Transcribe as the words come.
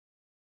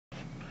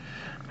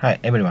Hi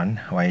everyone,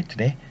 how are you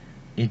today?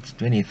 It's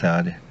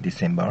 23rd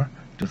December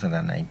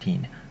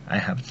 2019. I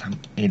have some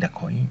ADA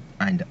coin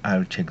and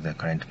I'll check the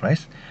current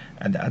price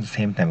and at the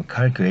same time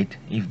calculate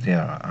if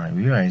there are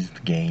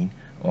unrealized gain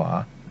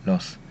or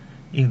loss.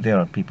 If there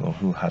are people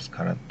who has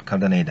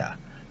CARDANO ADA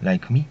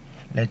like me,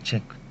 let's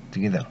check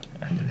together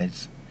and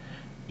let's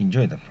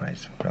enjoy the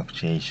price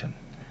fluctuation.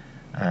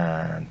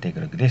 And take a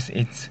look at this.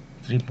 It's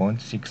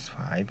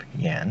 3.65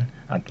 yen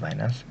at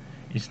minus.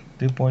 It's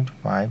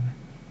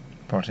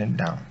 2.5%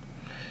 down.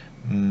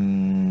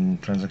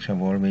 Transaction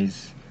volume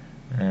is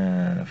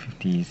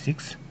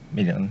 56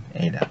 million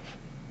ADA.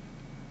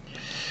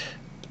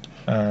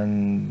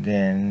 And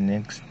then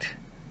next,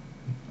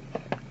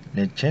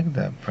 let's check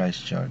the price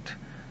chart.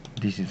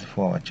 This is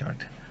forward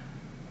chart.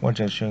 What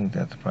is showing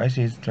that the price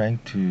is trying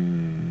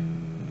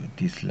to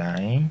this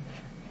line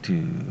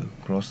to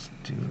cross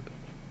to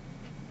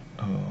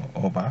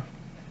over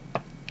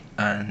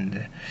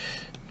and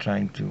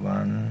trying to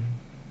 1,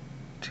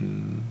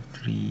 2,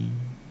 3,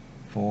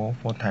 4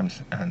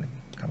 times and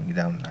coming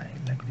down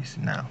like this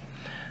now,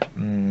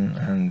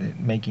 and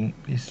making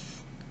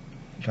this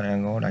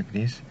triangle like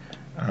this,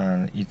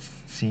 and it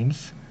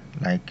seems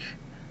like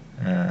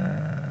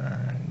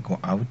go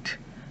out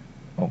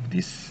of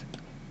this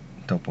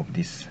top of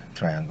this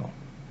triangle,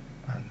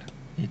 and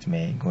it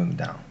may going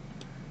down,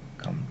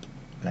 come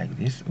like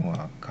this,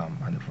 or come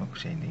and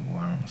fluctuating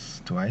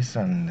once, twice,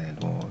 and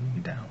go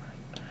down.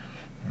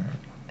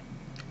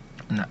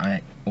 Now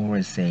I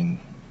always saying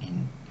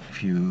in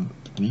few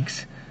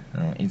weeks,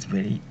 it's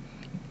very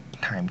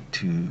time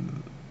to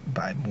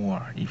buy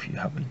more if you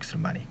have extra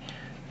money.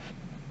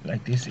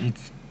 Like this,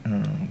 it's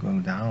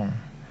going down.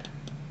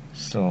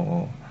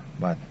 So,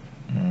 but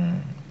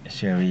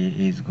Sherry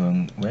is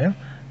going well,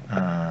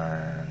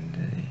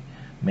 and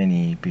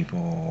many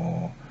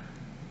people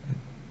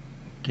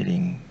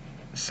getting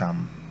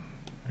some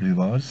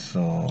rewards.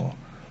 So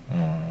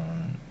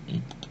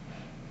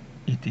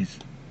it is,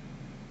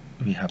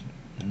 we have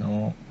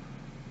no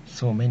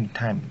so many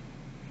time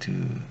to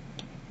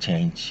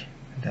change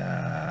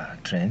the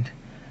trend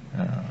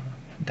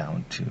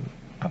down to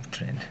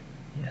uptrend.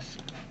 Yes.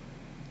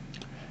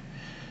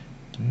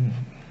 In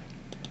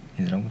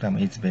the long term,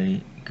 it's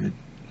very good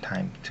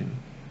time to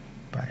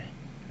buy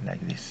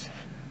like this.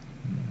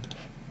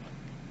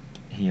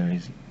 Here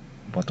is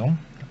bottom,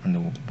 and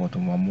the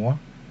bottom one more.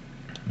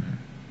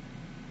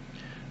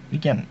 We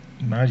can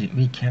imagine,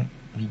 we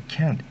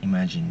can't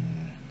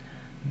imagine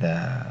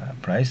the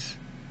price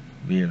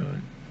will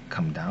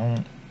come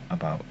down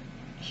about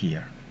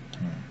here.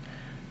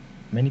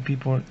 Many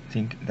people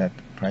think that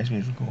price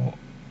will go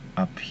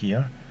up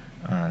here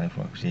and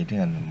fluctuating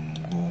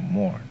and go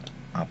more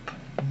up.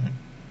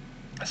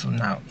 So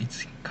now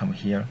it's come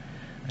here.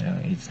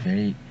 It's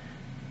very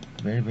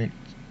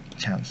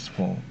chance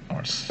for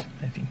us,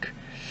 I think.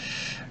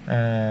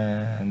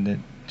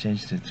 And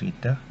change to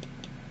Twitter.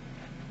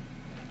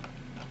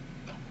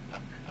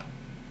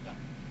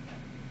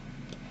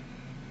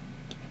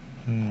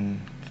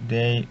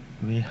 Today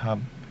we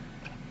have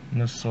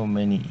not so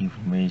many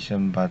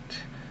information, but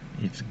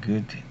it's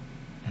good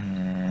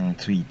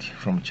tweet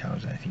from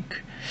Charles, I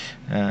think.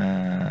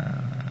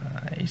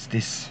 It's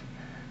this.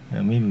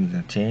 Maybe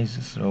the change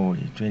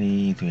slowly.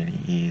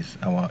 2020 is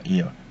our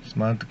year.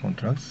 Smart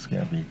contracts,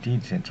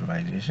 scalability,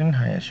 decentralization,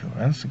 high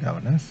assurance,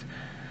 governance,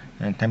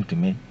 and time to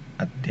make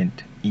a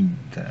dent in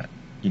the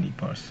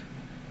universe.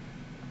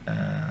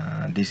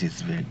 This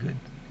is very good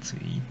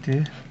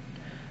tweet.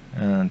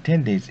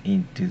 10 days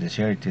into the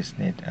share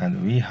testnet,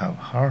 and we have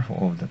half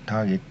of the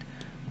target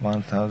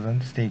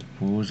 1,000 stake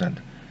pools and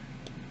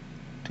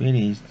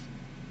 20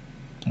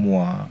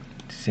 more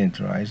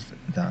decentralized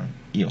than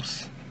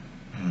EOS.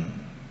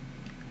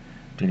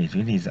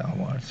 2020 is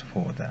ours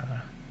for the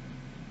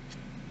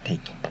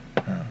taking.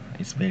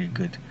 It's very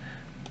good.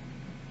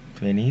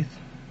 20th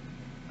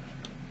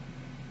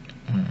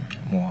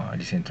more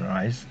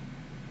decentralized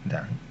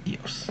than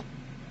EOS.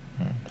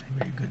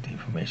 Very good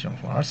information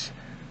for us.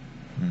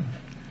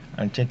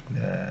 And check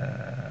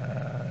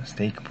the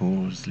stake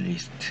pools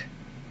list,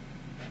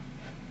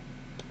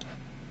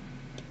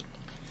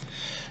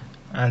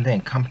 and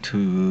then come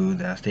to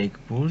the stake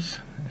pools,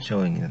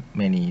 showing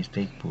many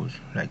stake pools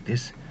like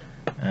this.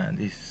 And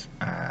this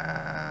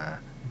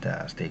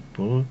the stake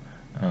pool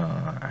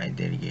I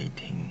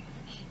delegating,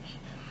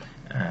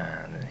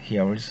 and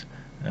here is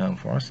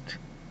first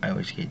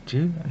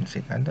IOHK2, and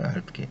second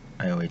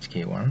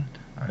IOHK1,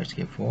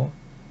 IOHK4,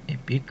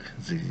 Epic,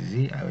 ZZZ,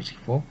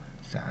 IOHK4,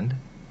 Sand,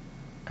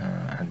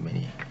 and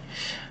many.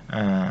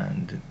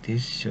 And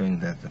this showing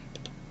that the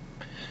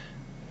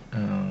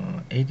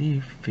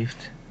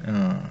 85th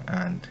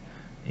and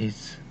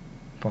its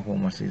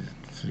performance is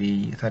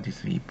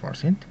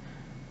 33%,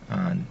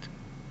 and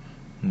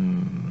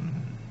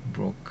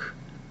broke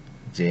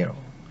 0.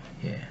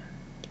 Yeah.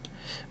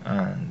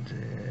 And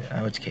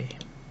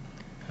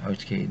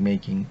IOHK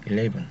making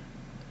 11,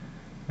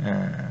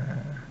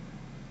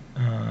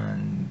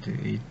 and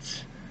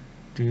it's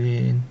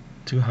doing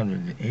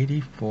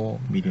 284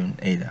 million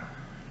ADA.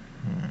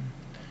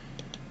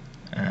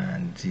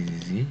 And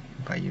ZZZ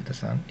by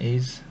Yuta-san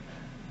is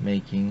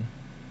making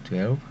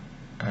 12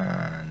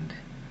 and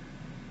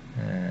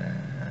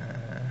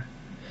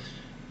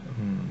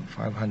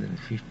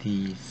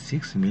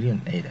 556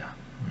 million ADA.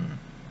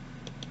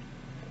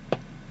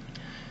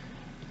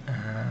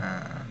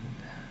 And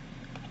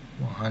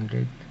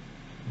 100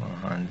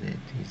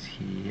 is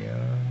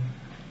here.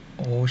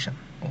 Ocean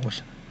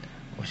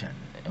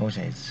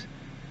is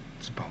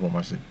its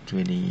performance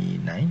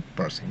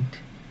 29%.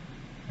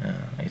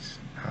 It's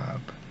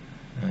have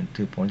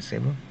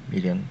 2.7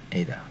 million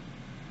ADA.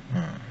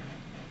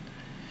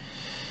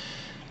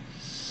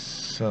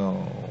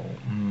 So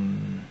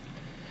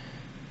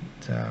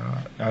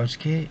the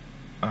RHK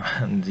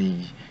and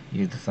the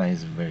Yuta-san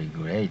is very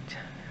great.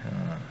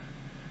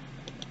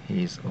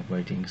 His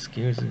operating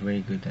skills is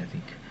very good, I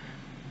think.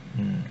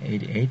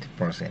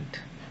 88%.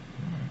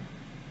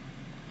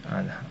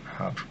 And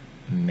have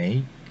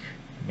made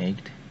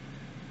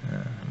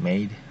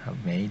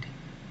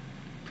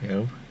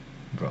 12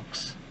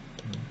 blocks.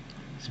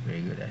 It's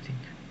very good, I think.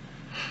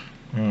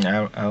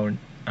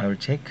 I'll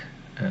check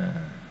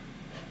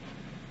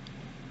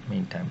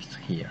many times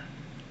here.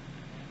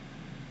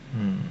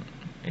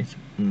 It's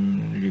a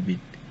little bit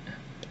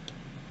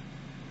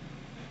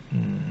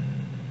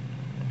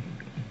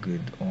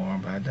good or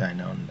bad. I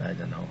don't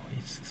know.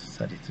 It's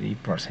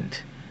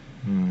 33%.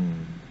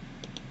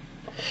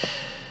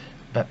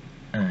 But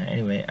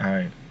anyway,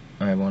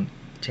 I won't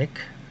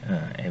check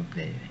every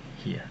day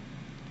here.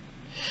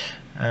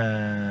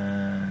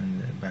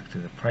 And back to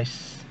the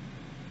price.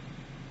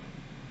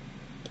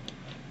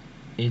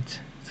 It's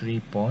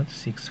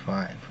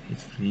 3.65.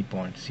 It's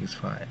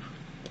 3.65.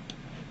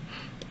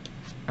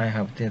 I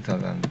have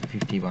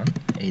 10,051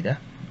 ADA,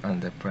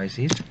 and the price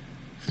is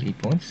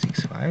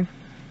 3.65,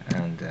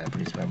 and the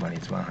principal money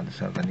is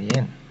 100,000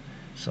 yen.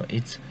 So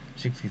it's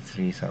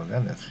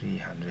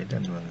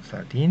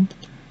 63,313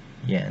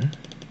 yen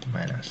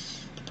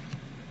minus,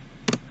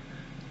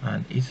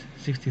 and it's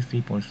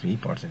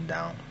 63.3%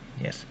 down.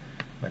 Yes,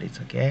 but it's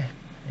okay.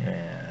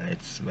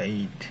 Let's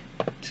wait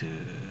to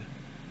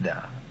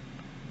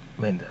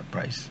when the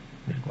price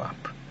will go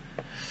up.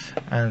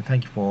 And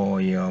thank you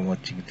for your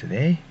watching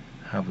today.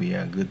 Have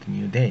a good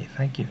new day.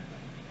 Thank you.